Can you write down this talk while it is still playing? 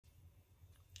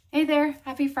Hey there,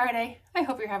 happy Friday. I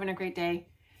hope you're having a great day.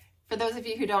 For those of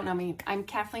you who don't know me, I'm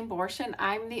Kathleen Borsch, and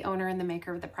I'm the owner and the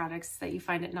maker of the products that you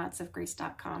find at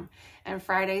knotsofgrace.com. And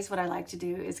Fridays, what I like to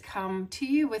do is come to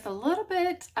you with a little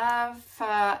bit of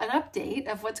an update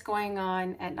of what's going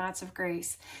on at Knots of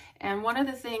Grace. And one of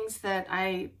the things that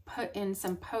I put in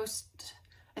some post,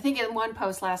 I think in one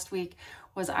post last week,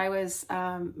 was I was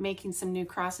making some new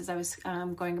crosses. I was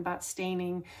going about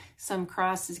staining some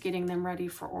crosses, getting them ready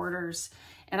for orders.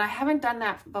 And I haven't done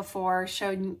that before,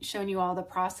 shown you all the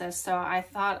process. So I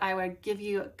thought I would give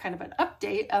you kind of an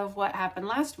update of what happened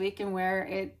last week and where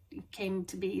it came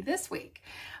to be this week.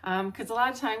 Because a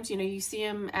lot of times, you see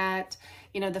them at,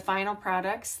 the final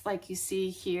products like you see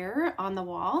here on the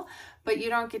wall, but you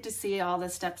don't get to see all the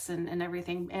steps and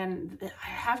everything. And I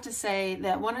have to say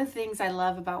that one of the things I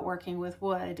love about working with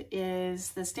wood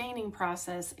is the staining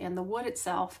process and the wood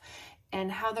itself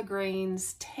and how the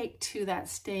grains take to that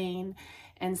stain.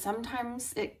 And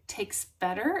sometimes it takes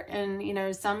better,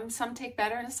 and some take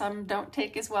better and some don't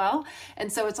take as well.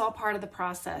 And so it's all part of the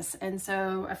process. And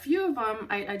so a few of them,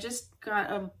 I just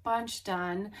got a bunch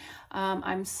done.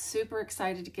 I'm super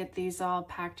excited to get these all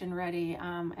packed and ready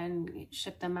and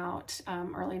ship them out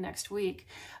early next week.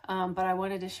 But I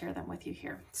wanted to share them with you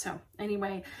here. So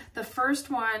anyway, the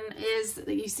first one is,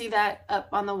 you see that up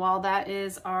on the wall, that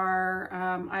is our,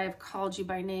 I have called you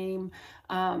by name,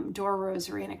 door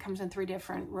rosary, and it comes in 3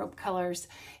 different rope colors,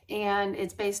 and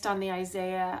it's based on the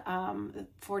Isaiah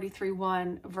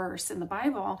 43:1 verse in the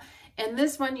Bible. And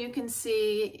this one you can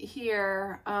see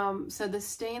here, so the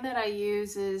stain that I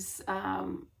use is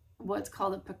what's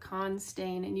called a pecan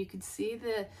stain, and you can see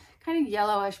the kind of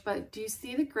yellowish, but do you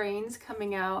see the grains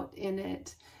coming out in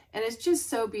it? And it's just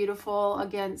so beautiful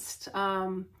against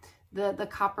the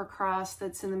copper cross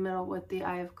that's in the middle with the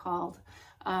I have called.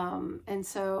 And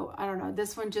so I don't know,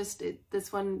 this one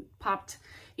this one popped.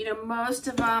 Most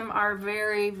of them are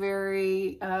very,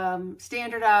 very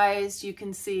standardized. You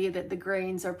can see that the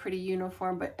grains are pretty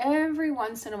uniform, but every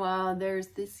once in a while there's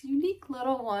this unique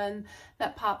little one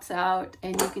that pops out,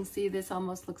 and you can see this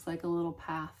almost looks like a little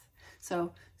path.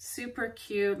 So super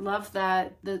cute, love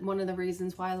that. One of the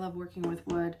reasons why I love working with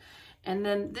wood. And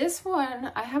then this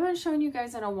one, I haven't shown you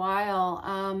guys in a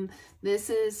while.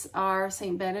 This is our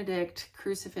St. Benedict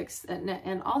crucifix,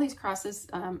 and all these crosses,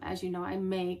 as you know, I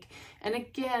make. And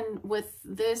again, with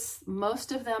this,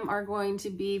 most of them are going to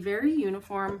be very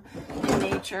uniform in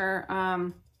nature,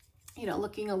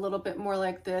 looking a little bit more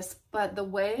like this. But the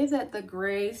way that the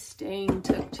gray stain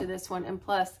took to this one, and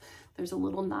plus there's a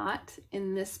little knot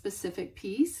in this specific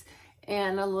piece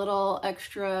and a little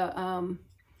extra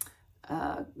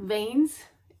veins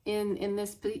in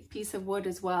this piece of wood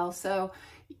as well. So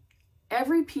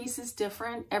every piece is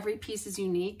different, every piece is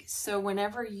unique. So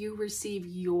whenever you receive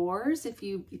yours, if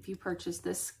you purchase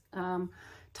this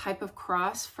type of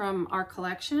cross from our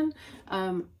collection,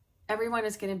 everyone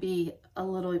is going to be a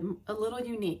little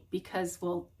unique, because,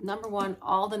 well, number one,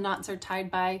 all the knots are tied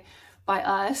by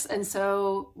us, and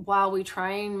so while we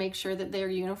try and make sure that they're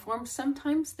uniform,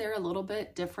 sometimes they're a little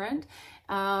bit different.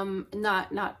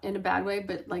 Not in a bad way,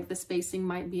 but like the spacing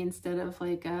might be, instead of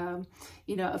like a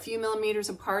few millimeters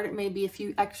apart, it may be a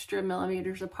few extra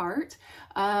millimeters apart.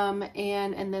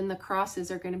 And then the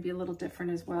crosses are going to be a little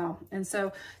different as well. And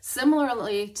so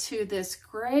similarly to this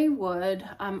gray wood,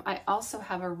 I also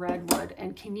have a red wood,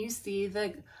 and can you see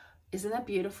isn't that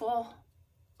beautiful?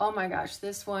 Oh my gosh,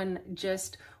 this one,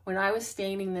 when I was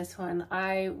staining this one,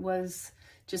 I was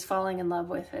just falling in love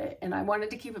with it, and I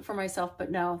wanted to keep it for myself, but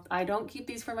no, I don't keep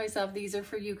these for myself. These are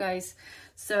for you guys.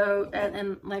 So,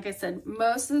 and like I said,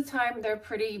 most of the time they're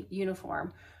pretty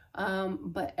uniform.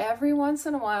 But every once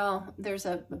in a while, there's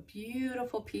a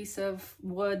beautiful piece of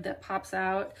wood that pops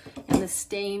out, and the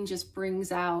stain just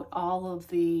brings out all of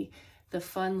the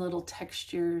fun little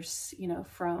textures,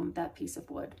 from that piece of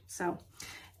wood. So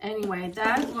anyway,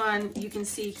 that one you can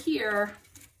see here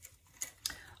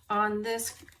on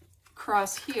this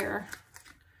cross here.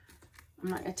 I'm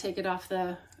not going to take it off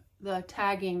the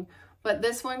tagging, but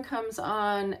this one comes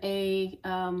on a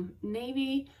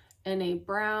navy and a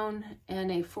brown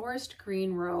and a forest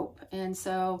green rope. And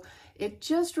so it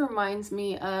just reminds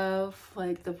me of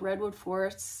like the redwood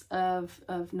forests of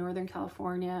Northern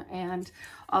California. And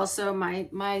also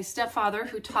my stepfather,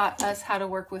 who taught us how to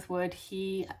work with wood,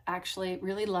 he actually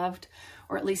really loved,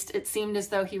 or at least it seemed as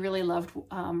though he really loved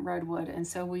redwood. And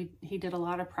so he did a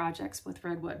lot of projects with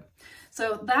redwood.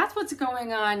 So that's what's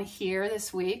going on here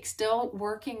this week. Still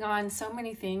working on so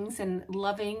many things and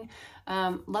loving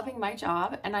my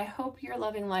job. And I hope you're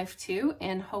loving life too,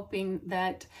 and hoping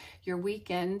that your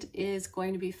weekend is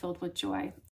going to be filled with joy.